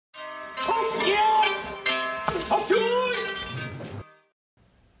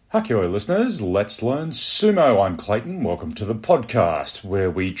Hakioi listeners, let's learn sumo. I'm Clayton. Welcome to the podcast where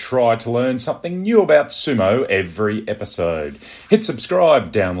we try to learn something new about sumo every episode. Hit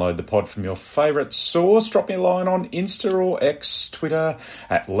subscribe, download the pod from your favourite source, drop me a line on Insta or X, Twitter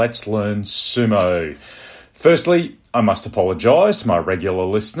at Let's Learn Sumo. Firstly, I must apologise to my regular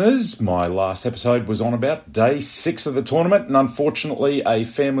listeners. My last episode was on about day 6 of the tournament, and unfortunately a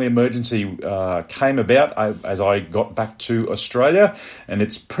family emergency came about as I got back to Australia, and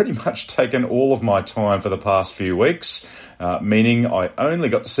it's pretty much taken all of my time for the past few weeks, meaning I only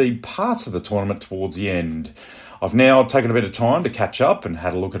got to see parts of the tournament towards the end. I've now taken a bit of time to catch up and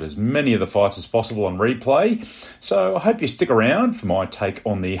had a look at as many of the fights as possible on replay, so I hope you stick around for my take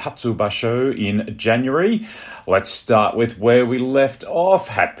on the Hatsu Basho in January. Let's start with where we left off.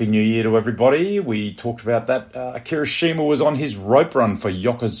 Happy New Year to everybody. We talked about that Kirishima was on his rope run for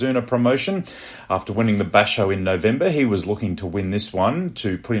Yokozuna promotion. After winning the Basho in November, he was looking to win this one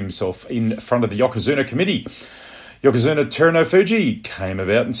to put himself in front of the Yokozuna committee. Yokozuna Terunofuji came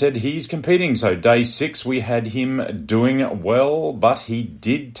about and said he's competing. So day 6 we had him doing well, but he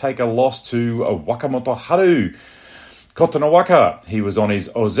did take a loss to Wakamoto Haru. Kotonowaka, he was on his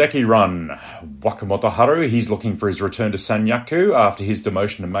Ozeki run. Wakamoto Haru, he's looking for his return to Sanyaku after his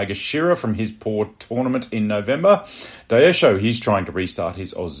demotion to Megashira from his poor tournament in November. Daisho, he's trying to restart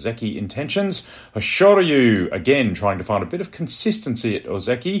his Ozeki intentions. Hoshoryu, again, trying to find a bit of consistency at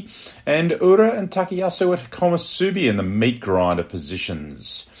Ozeki. And Ura and Takayasu at Komusubi in the meat grinder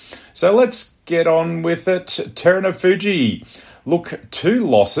positions. So let's get on with it. Terunofuji, look, 2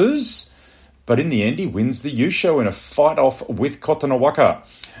 losses. But in the end, he wins the Yusho in a fight-off with Kotonowaka.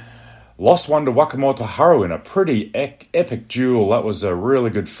 Lost one to Wakamoto Haru in a pretty epic duel. That was a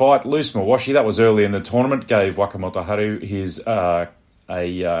really good fight. Loose Mawashi, that was early in the tournament, gave Wakamoto Haru his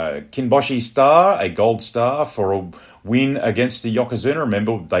Kinboshi star, a gold star, for a win against the Yokozuna.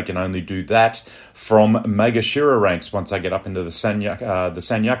 Remember, they can only do that from Megashira ranks. Once they get up into the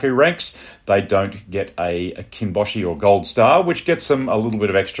Sanyaku ranks, they don't get a Kinboshi or gold star, which gets them a little bit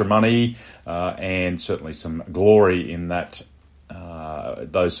of extra money and certainly some glory in that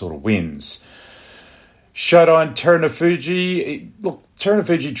those sort of wins. Shodai and Terunofuji, look,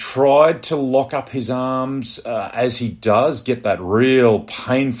 Terunofuji tried to lock up his arms, as he does, get that real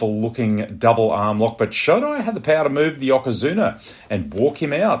painful-looking double arm lock, but Shodai had the power to move the Yokozuna and walk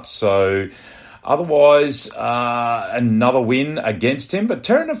him out, so otherwise another win against him, but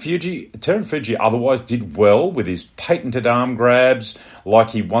Terunofuji otherwise did well with his patented arm grabs, like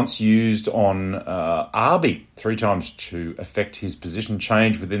he once used on Arby 3 times to effect his position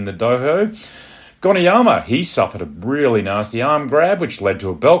change within the dojo. Goniyama, he suffered a really nasty arm grab, which led to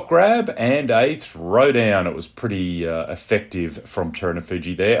a belt grab and a throwdown. It was pretty effective from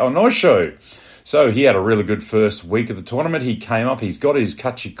Terunofuji there. Onosho, so he had a really good first week of the tournament. He came up, he's got his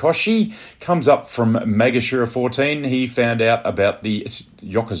Kachikoshi, comes up from Megashira 14. He found out about the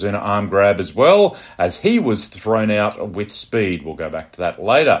Yokozuna arm grab as well, as he was thrown out with speed. We'll go back to that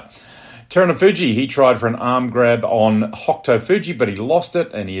later. Terunofuji, he tried for an arm grab on Hokutofuji, but he lost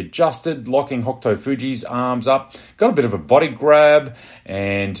it and he adjusted, locking Hokutofuji's arms up. Got a bit of a body grab,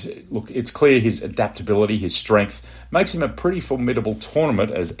 and look, it's clear his adaptability, his strength, makes him a pretty formidable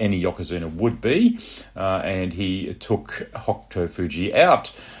tournament, as any Yokozuna would be, and he took Hokutofuji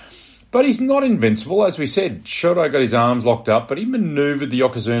out. But he's not invincible. As we said, Shodai got his arms locked up, but he manoeuvred the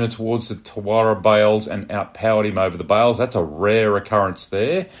Yokozuna towards the Tawara bales and outpowered him over the bales. That's a rare occurrence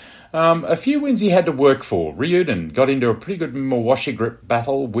there. A few wins he had to work for. Ryuden got into a pretty good Mawashi grip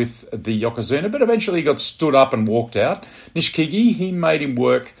battle with the Yokozuna, but eventually he got stood up and walked out. Nishikigi, he made him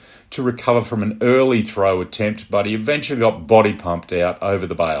work to recover from an early throw attempt, but he eventually got body pumped out over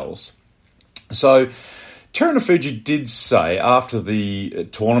the bales. So Terunofuji did say after the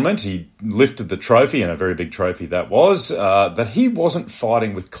tournament, he lifted the trophy, and a very big trophy that was, that he wasn't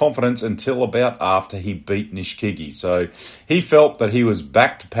fighting with confidence until about after he beat Nishikigi. So he felt that he was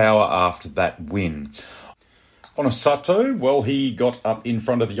back to power after that win. Onosato, well, he got up in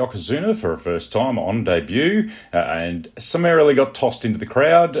front of the Yokozuna for a first time on debut and summarily got tossed into the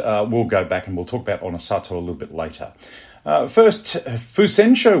crowd. We'll go back and we'll talk about Onosato a little bit later. First,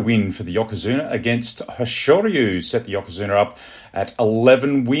 Fusensho win for the Yokozuna against Hoshoryu set the Yokozuna up at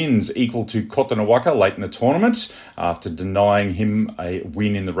 11 wins, equal to Kotonowaka late in the tournament. After denying him a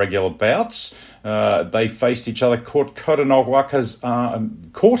win in the regular bouts, they faced each other, caught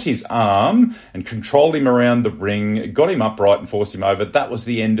his arm and controlled him around the ring, got him upright and forced him over. That was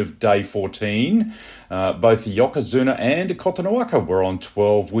the end of day 14. Both the Yokozuna and Kotonowaka were on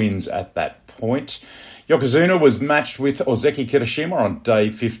 12 wins at that point. Yokozuna was matched with Ozeki Kirishima on day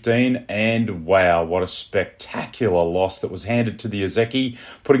 15, and wow, what a spectacular loss that was handed to the Ozeki,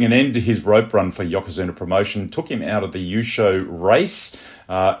 putting an end to his rope run for Yokozuna promotion, took him out of the Yusho race.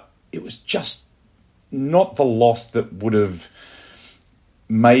 It was just not the loss that would have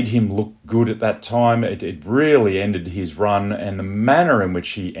made him look good at that time. It really ended his run, and the manner in which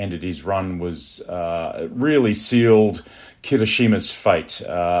he ended his run was really sealed Kirishima's fate.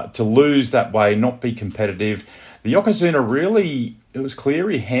 To lose that way, not be competitive. The Yokozuna really, it was clear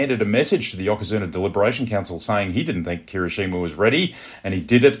he handed a message to the Yokozuna Deliberation Council saying he didn't think Kirishima was ready, and he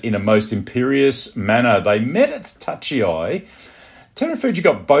did it in a most imperious manner. They met at the Tachi-ai. Terunofuji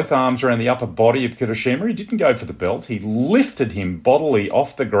got both arms around the upper body of Kirishima. He didn't go for the belt. He lifted him bodily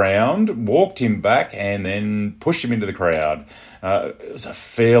off the ground, walked him back, and then pushed him into the crowd. It was a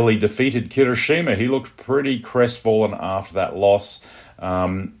fairly defeated Kirishima. He looked pretty crestfallen after that loss.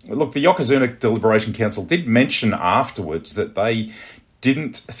 Look, the Yokozuna Deliberation Council did mention afterwards that they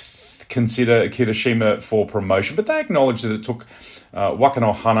didn't consider Kirishima for promotion, but they acknowledged that it took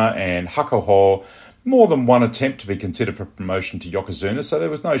Wakanohana and Hakuho more than one attempt to be considered for promotion to Yokozuna, so there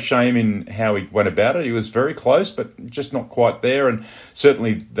was no shame in how he went about it. He was very close, but just not quite there, and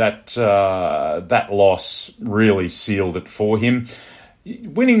certainly that loss really sealed it for him.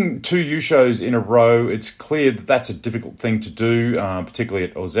 Winning 2 Yushos in a row, it's clear that that's a difficult thing to do, particularly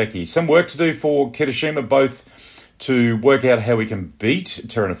at Ozeki. Some work to do for Kirishima, both to work out how he can beat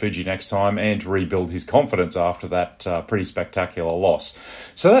Terunofuji next time and to rebuild his confidence after that pretty spectacular loss.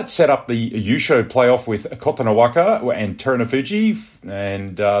 So that set up the Yusho playoff with Kotonowaka and Terunofuji,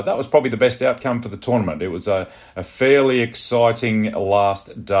 and that was probably the best outcome for the tournament. It was a fairly exciting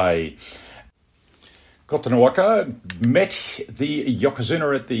last day. Kotonowaka met the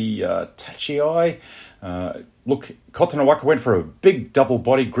Yokozuna at the Tachi-ai. Look, Kotonowaka went for a big double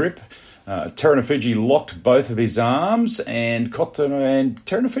body grip. Terunofuji locked both of his arms, and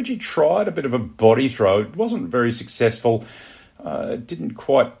Terunofuji tried a bit of a body throw. It wasn't very successful. It didn't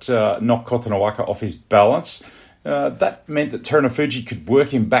quite knock Kotonowaka off his balance. That meant that Terunofuji could work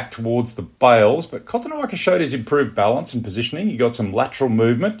him back towards the bales, but Kotonowaka showed his improved balance and positioning. He got some lateral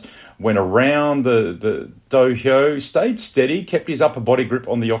movement, went around the dohyo, stayed steady, kept his upper body grip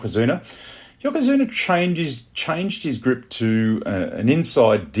on the Yokozuna. Yokozuna changed his grip to an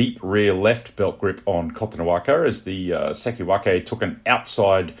inside deep rear left belt grip on Kotonowaka as the Sekiwake took an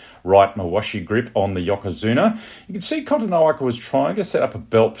outside right mawashi grip on the Yokozuna. You can see Kotonowaka was trying to set up a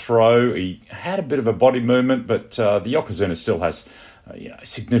belt throw. He had a bit of a body movement, but the Yokozuna still has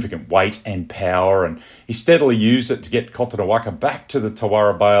significant weight and power, and he steadily used it to get Kotonowaka back to the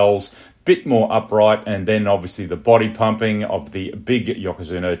Tawara bales, bit more upright, and then obviously the body pumping of the big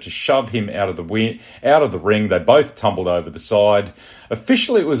Yokozuna to shove him out of the ring. They both tumbled over the side.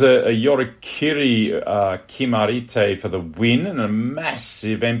 Officially, it was a Yorikiri Kimarite for the win and a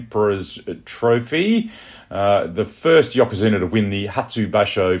massive Emperor's Trophy. The first Yokozuna to win the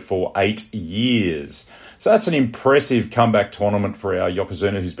Hatsubasho for 8 years. So that's an impressive comeback tournament for our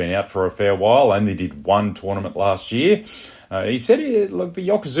Yokozuna, who's been out for a fair while. Only did one tournament last year. He said, look, the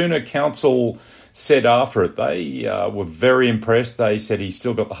Yokozuna Council said after it, they were very impressed. They said he's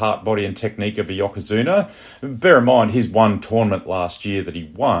still got the heart, body and technique of a Yokozuna. Bear in mind, his one tournament last year that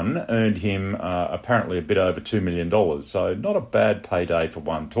he won earned him apparently a bit over $2 million. So not a bad payday for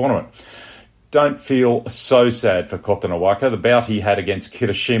one tournament. Don't feel so sad for Kotonowaka. The bout he had against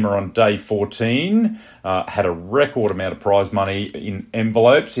Kirishima on day 14 had a record amount of prize money in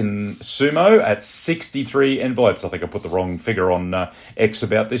envelopes in Sumo at 63 envelopes. I think I put the wrong figure on X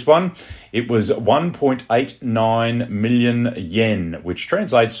about this one. It was 1.89 million yen, which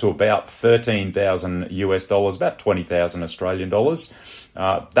translates to about 13,000 US dollars, about 20,000 Australian dollars.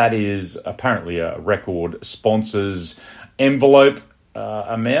 That is apparently a record sponsors envelope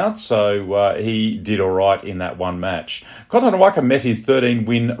amount, so he did all right in that one match. Kotonowaka met his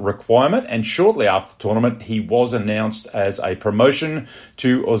 13-win requirement, and shortly after the tournament, he was announced as a promotion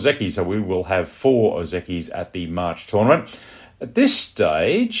to Ozeki, so we will have 4 Ozekis at the March tournament. At this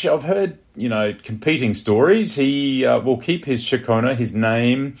stage, I've heard, competing stories. He will keep his shikona, his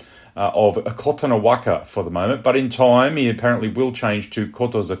name, of Kotonowaka for the moment, but in time he apparently will change to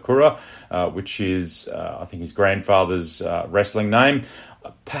Kotozakura, which is, I think, his grandfather's wrestling name.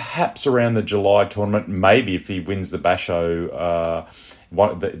 Perhaps around the July tournament, maybe if he wins the Basho,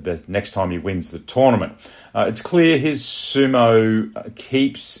 the next time he wins the tournament. It's clear his sumo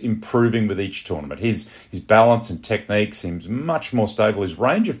keeps improving with each tournament. His balance and technique seems much more stable. His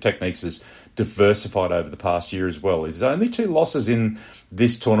range of techniques is diversified over the past year as well. His only 2 losses in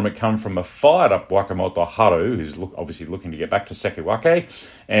this tournament come from a fired-up Wakamoto Haru, who's obviously looking to get back to Sekiwake,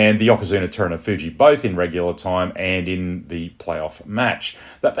 and the Yokozuna Terunofuji, both in regular time and in the playoff match.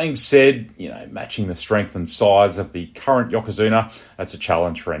 That being said, matching the strength and size of the current Yokozuna, that's a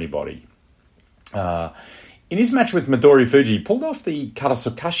challenge for anybody. In his match with Midori Fuji, he pulled off the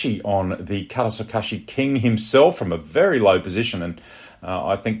Karasukashi on the Karasukashi King himself from a very low position, and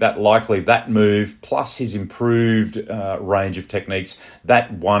I think that move, plus his improved range of techniques,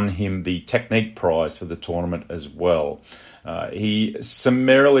 that won him the technique prize for the tournament as well. He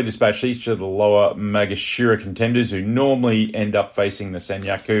summarily dispatched each of the lower Magashira contenders, who normally end up facing the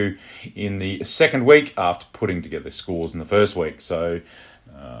Senyaku in the second week after putting together scores in the first week. So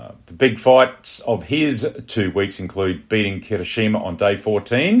the big fights of his 2 weeks include beating Kirishima on day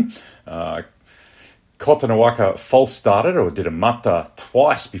 14. Kotonowaka false started or did a mata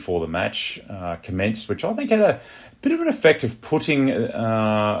twice before the match commenced, which I think had a bit of an effect of putting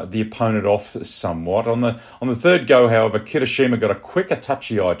the opponent off somewhat. On the third go, however, Kirishima got a quicker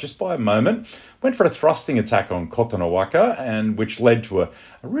touchy eye just by a moment, went for a thrusting attack on Kotonowaka, and which led to a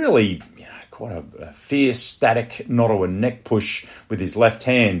really quite a fierce, static Nodowa neck push with his left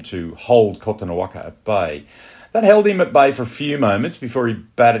hand to hold Kotonowaka at bay. That held him at bay for a few moments before he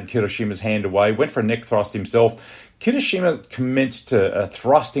batted Kirishima's hand away, went for a neck thrust himself. Kirishima commenced a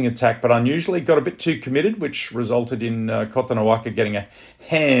thrusting attack, but unusually got a bit too committed, which resulted in Kotonowaka getting a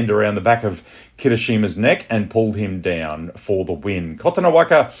hand around the back of Kirishima's neck and pulled him down for the win.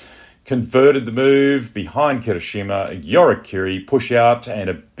 Kotonowaka converted the move behind Kirishima, Yorikiri, push out, and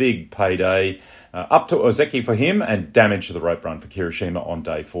a big payday up to Ozeki for him, and damage to the rope run for Kirishima on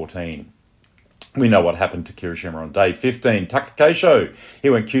day 14. We know what happened to Kirishima on day 15. Takakeisho, he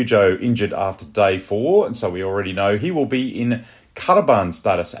went Kyujo injured after day 4, and so we already know he will be in Karaban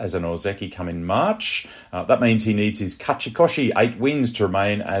status as an Ozeki come in March. That means he needs his Kachikoshi 8 wins to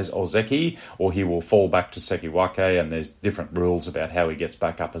remain as Ozeki, or he will fall back to Sekiwake, and there's different rules about how he gets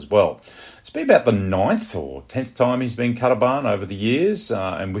back up as well. It's been about the 9th or 10th time he's been Karaban over the years,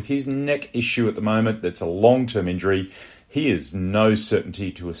 and with his neck issue at the moment, that's a long-term injury. He is no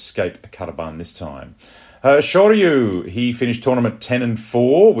certainty to escape a Karaban this time. Shoryu, he finished tournament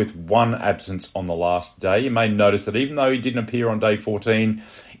 10-4 with 1 absence on the last day. You may notice that even though he didn't appear on day 14,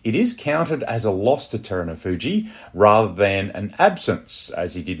 it is counted as a loss to Terunofuji rather than an absence,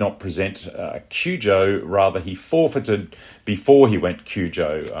 as he did not present Kyujo, rather he forfeited before he went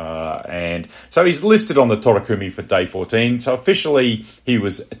Kyujo. And so he's listed on the Torakumi for day 14. So officially he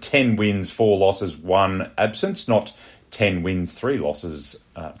was 10 wins, 4 losses, 1 absence, not 10 wins, 3 losses,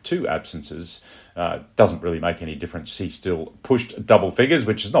 2 absences. Doesn't really make any difference. He still pushed double figures,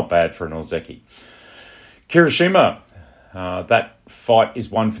 which is not bad for an Ozeki. Kirishima, that fight is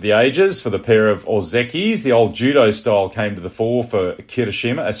one for the ages for the pair of Ozekis. The old judo style came to the fore for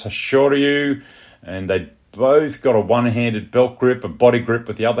Kirishima as Hoshoryu, and they both got a one-handed belt grip, a body grip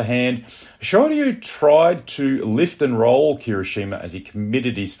with the other hand. Hoshoryu tried to lift and roll Kirishima as he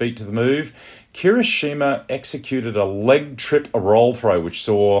committed his feet to the move. Kirishima executed a leg trip, a roll throw, which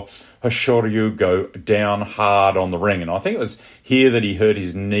saw Hoshoryu go down hard on the ring. And I think it was here that he hurt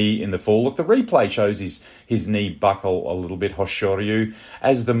his knee in the fall. Look, the replay shows his knee buckle a little bit, Hoshoryu,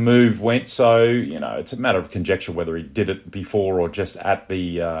 as the move went. So, it's a matter of conjecture whether he did it before or just at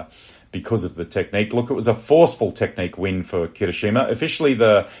the... because of the technique. Look, it was a forceful technique win for Kirishima. Officially,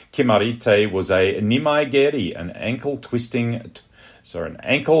 the Kimarite was a Nimaigeri, an ankle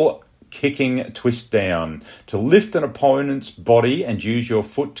kicking twist down to lift an opponent's body and use your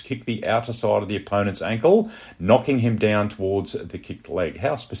foot to kick the outer side of the opponent's ankle, knocking him down towards the kicked leg.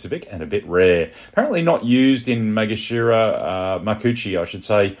 How specific and a bit rare. Apparently not used in Magashira Makuchi, I should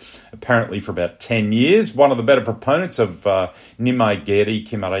say, apparently for about 10 years. One of the better proponents of Nimaigeri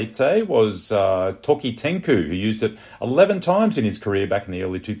Kimarite was Toki Tenku, who used it 11 times in his career back in the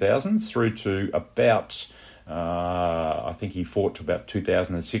early 2000s through to about... I think he fought to about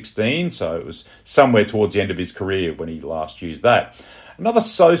 2016, so it was somewhere towards the end of his career when he last used that. Another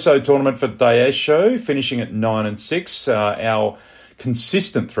so-so tournament for Daisho, finishing at 9-6. Our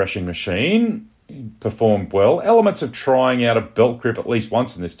consistent threshing machine performed well. Elements of trying out a belt grip at least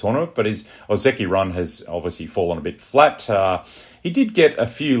once in this tournament, but his Ozeki run has obviously fallen a bit flat. He did get a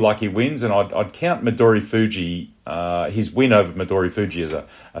few lucky wins, and I'd count Midori Fuji, his win over Midori Fuji as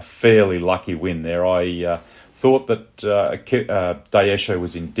a fairly lucky win there. I thought that Daisho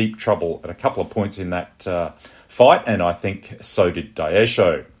was in deep trouble at a couple of points in that fight, and I think so did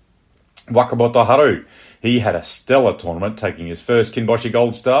Daisho. Wakamoto Haru, he had a stellar tournament, taking his first Kinboshi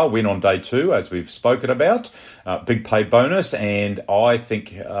Gold Star win on day 2, as we've spoken about. Big pay bonus, and I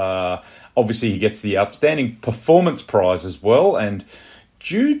think obviously he gets the Outstanding Performance Prize as well. And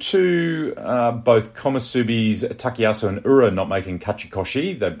due to both Komusubi's Takayasu and Ura not making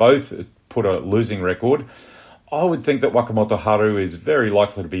Kachikoshi, they both put a losing record. I would think that Wakamoto Haru is very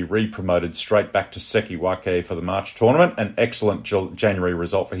likely to be re-promoted straight back to Sekiwake for the March tournament. An excellent January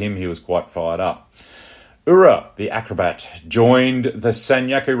result for him. He was quite fired up. Ura, the acrobat, joined the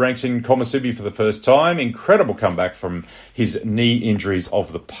Sanyaku ranks in Komusubi for the first time. Incredible comeback from his knee injuries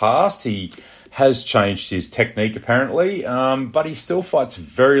of the past. He has changed his technique apparently, but he still fights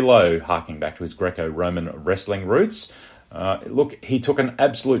very low, harking back to his Greco-Roman wrestling roots. Look, he took an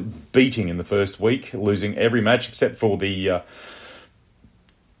absolute beating in the first week, losing every match except for the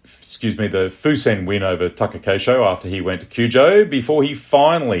Fusen win over Takakeisho after he went to Kyujo, before he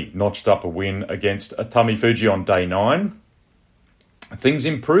finally notched up a win against Atami Fuji on day 9. Things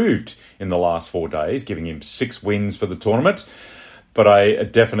improved in the last 4 days, giving him 6 wins for the tournament, but a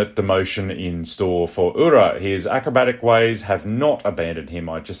definite demotion in store for Ura. His acrobatic ways have not abandoned him.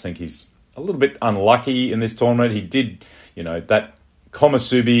 I just think he's a little bit unlucky in this tournament. He did, that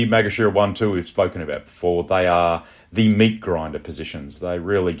Komusubi, Magashira 1-2 we've spoken about before, they are the meat grinder positions. They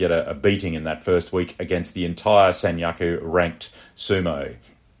really get a beating in that first week against the entire Sanyaku ranked sumo.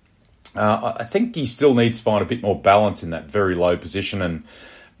 I think he still needs to find a bit more balance in that very low position, and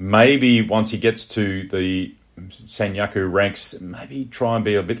maybe once he gets to the Sanyaku ranks, maybe try and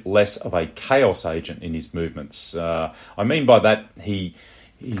be a bit less of a chaos agent in his movements. I mean by that, he's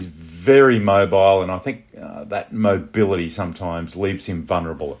very mobile, and I think that mobility sometimes leaves him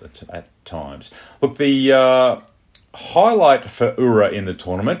vulnerable at times. Look, the highlight for Ura in the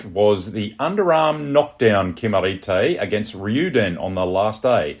tournament was the underarm knockdown Kimarite against Ryuden on the last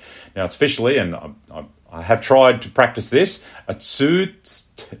day. Now, it's officially, and I have tried to practice this, and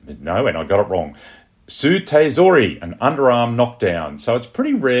I got it wrong. Sutezori, an underarm knockdown. So it's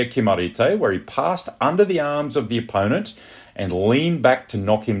pretty rare Kimarite, where he passed under the arms of the opponent and leaned back to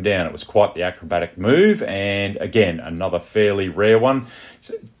knock him down. It was quite the acrobatic move, and again, another fairly rare one.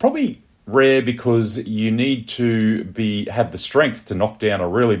 So probably rare because you need to have the strength to knock down a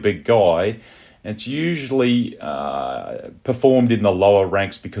really big guy. It's usually performed in the lower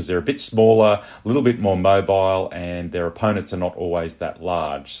ranks because they're a bit smaller, a little bit more mobile, and their opponents are not always that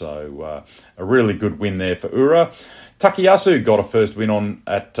large. So a really good win there for Ura. Takayasu got a first win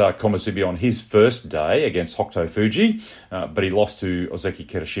at Komusubi on his first day against Hokuto Fuji, but he lost to Ozeki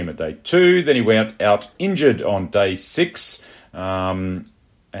Kirishima day 2. Then he went out injured on day 6, he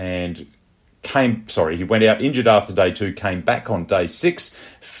went out injured after day 2, came back on day 6,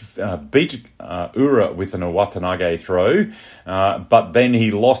 beat Ura with an Watanabe throw, but then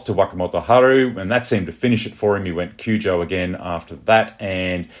he lost to Wakamoto Haru, and that seemed to finish it for him. He went Kyujo again after that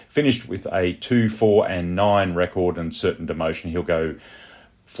and finished with a 2-4-9 record and certain demotion. He'll go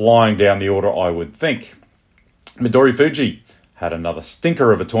flying down the order, I would think. Midori Fuji had another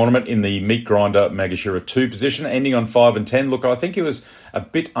stinker of a tournament in the meat grinder Magashira 2 position, ending on 5-10. Look, I think he was a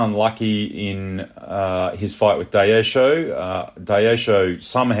bit unlucky in his fight with Daisho. Daisho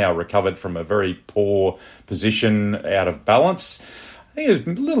somehow recovered from a very poor position out of balance. I think he was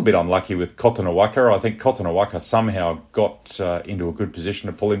a little bit unlucky with Kotonowaka. I think Kotonowaka somehow got into a good position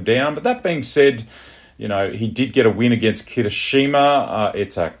to pull him down. But that being said, he did get a win against Kirishima.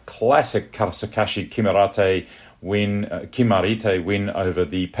 It's a classic Karasukashi Kimarite win over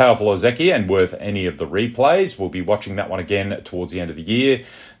the powerful Ozeki, and worth any of the replays. We'll be watching that one again towards the end of the year.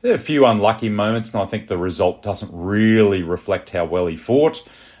 There are a few unlucky moments, and I think the result doesn't really reflect how well he fought.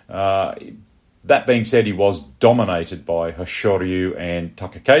 That being said, he was dominated by Hoshoryu and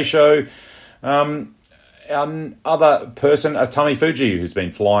Takakeisho. Another person, Atami Fuji, who's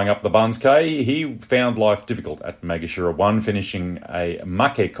been flying up the Bansuke, he found life difficult at Magashira 1, finishing a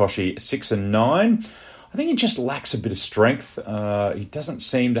Makekoshi 6-9. I think he just lacks a bit of strength. He doesn't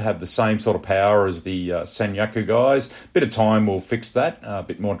seem to have the same sort of power as the Sanyaku guys. Bit of time will fix that, a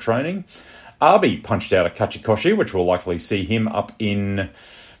bit more training. Abi punched out a Kachikoshi, which will likely see him up in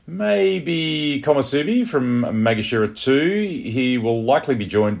maybe Komusubi from Magashira 2. He will likely be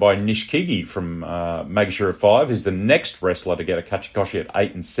joined by Nishikigi from Magashira 5, who's the next wrestler to get a Kachikoshi at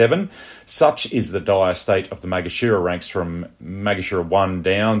 8-7. Such is the dire state of the Magashira ranks from Magashira 1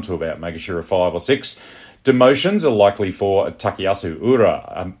 down to about Magashira 5 or 6. Demotions are likely for Takayasu,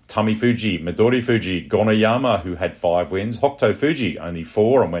 Ura, Tami Fuji, Midori Fuji, Gonoyama, who had 5 wins, Hokuto Fuji, only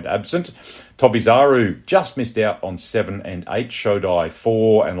 4 and went absent. Tobizaru just missed out on 7 and 8, Shodai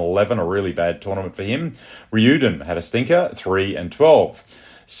 4 and 11, a really bad tournament for him. Ryuden had a stinker, 3 and 12.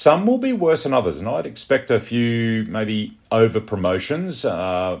 Some will be worse than others, and I'd expect a few maybe over promotions.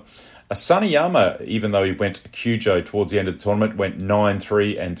 Asaniyama, even though he went Kyujo towards the end of the tournament, went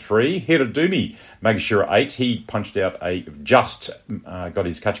 9-3-3. Hirodumi, Magashira 8. He punched out got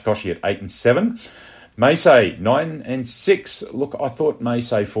his Kachikoshi at 8-7. Meisei 9-6. Look, I thought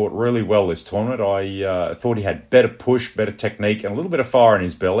Meisei fought really well this tournament. I thought he had better push, better technique, and a little bit of fire in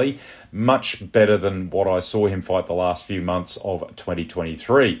his belly. Much better than what I saw him fight the last few months of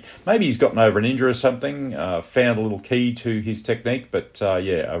 2023. Maybe he's gotten over an injury or something, found a little key to his technique, but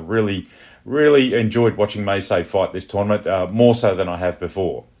I really enjoyed watching Meisei fight this tournament, more so than I have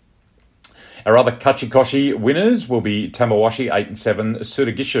before. Our other Kachikoshi winners will be Tamawashi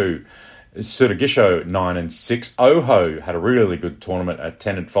 8-7, Suragisho 9-6. Oho had a really good tournament at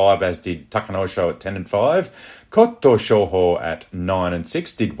 10-5, as did Takanosho at 10-5. Koto Shoho at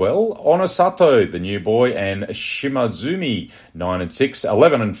 9-6 did well. Onosato, the new boy, and Shimazumi 9-6,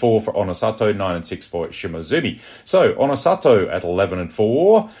 11-4 for Onosato, 9-6 for Shimazumi. So Onosato at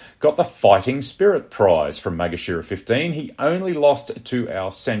 11-4 got the Fighting Spirit prize from Magashira 15. He only lost to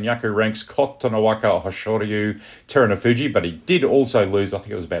our Senyaku ranks Kotonowaka, Hoshoryu, Terunofuji, but he did also lose, I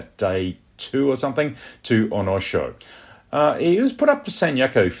think it was about day 2 or something, to Onosho. He was put up to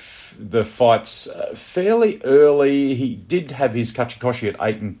Senyaku the fights fairly early. He did have his Kachikoshi at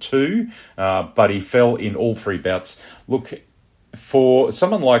 8-2, but he fell in all 3 bouts. Look, for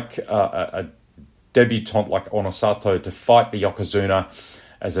someone like a debutant like Onosato to fight the Yokozuna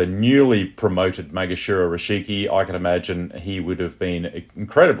as a newly promoted Magashira Rashiki, I can imagine he would have been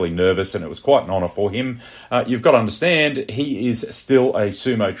incredibly nervous, and it was quite an honour for him. You've got to understand, he is still a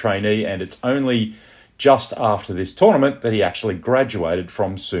sumo trainee, and it's only just after this tournament that he actually graduated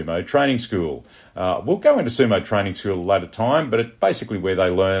from sumo training school. We'll go into sumo training school at a later time, but it's basically where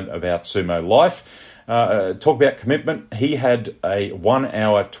they learn about sumo life. Talk about commitment. He had a 1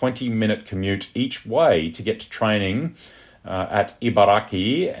 hour, 20-minute commute each way to get to training at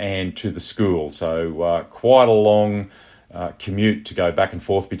Ibaraki and to the school. So quite a long commute to go back and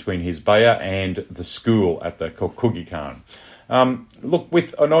forth between his baya and the school at the Kokugikan. Look,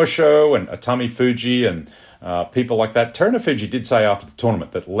 with Onosho and Atami Fuji and people like that, Terunofuji did say after the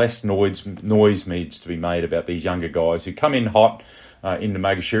tournament that less noise needs to be made about these younger guys who come in hot into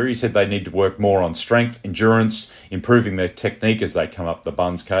Magashira. He said they need to work more on strength, endurance, improving their technique as they come up the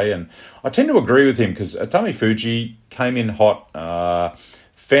Bunsuke. And I tend to agree with him, because Atami Fuji came in hot,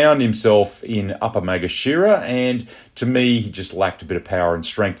 found himself in upper Magashira, and to me, he just lacked a bit of power and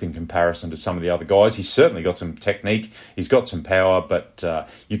strength in comparison to some of the other guys. He's certainly got some technique, he's got some power, but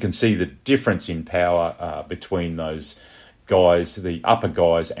you can see the difference in power between those guys, the upper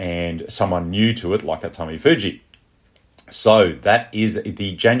guys, and someone new to it like Atami Fuji. So that is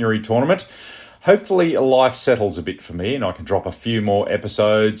the January tournament. Hopefully life settles a bit for me and I can drop a few more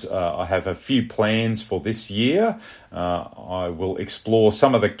episodes. I have a few plans for this year. I will explore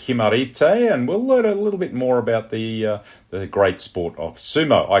some of the Kimarite and we'll learn a little bit more about the great sport of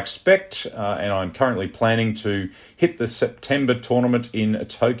sumo. I expect, and I'm currently planning to hit the September tournament in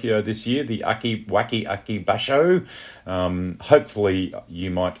Tokyo this year, the Waki Aki Basho. Hopefully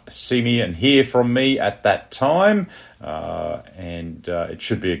you might see me and hear from me at that time. And it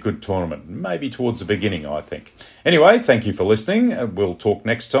should be a good tournament, maybe towards the beginning, I think. Anyway, thank you for listening. We'll talk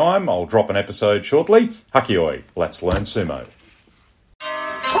next time. I'll drop an episode shortly. Hakioi, let's learn sumo.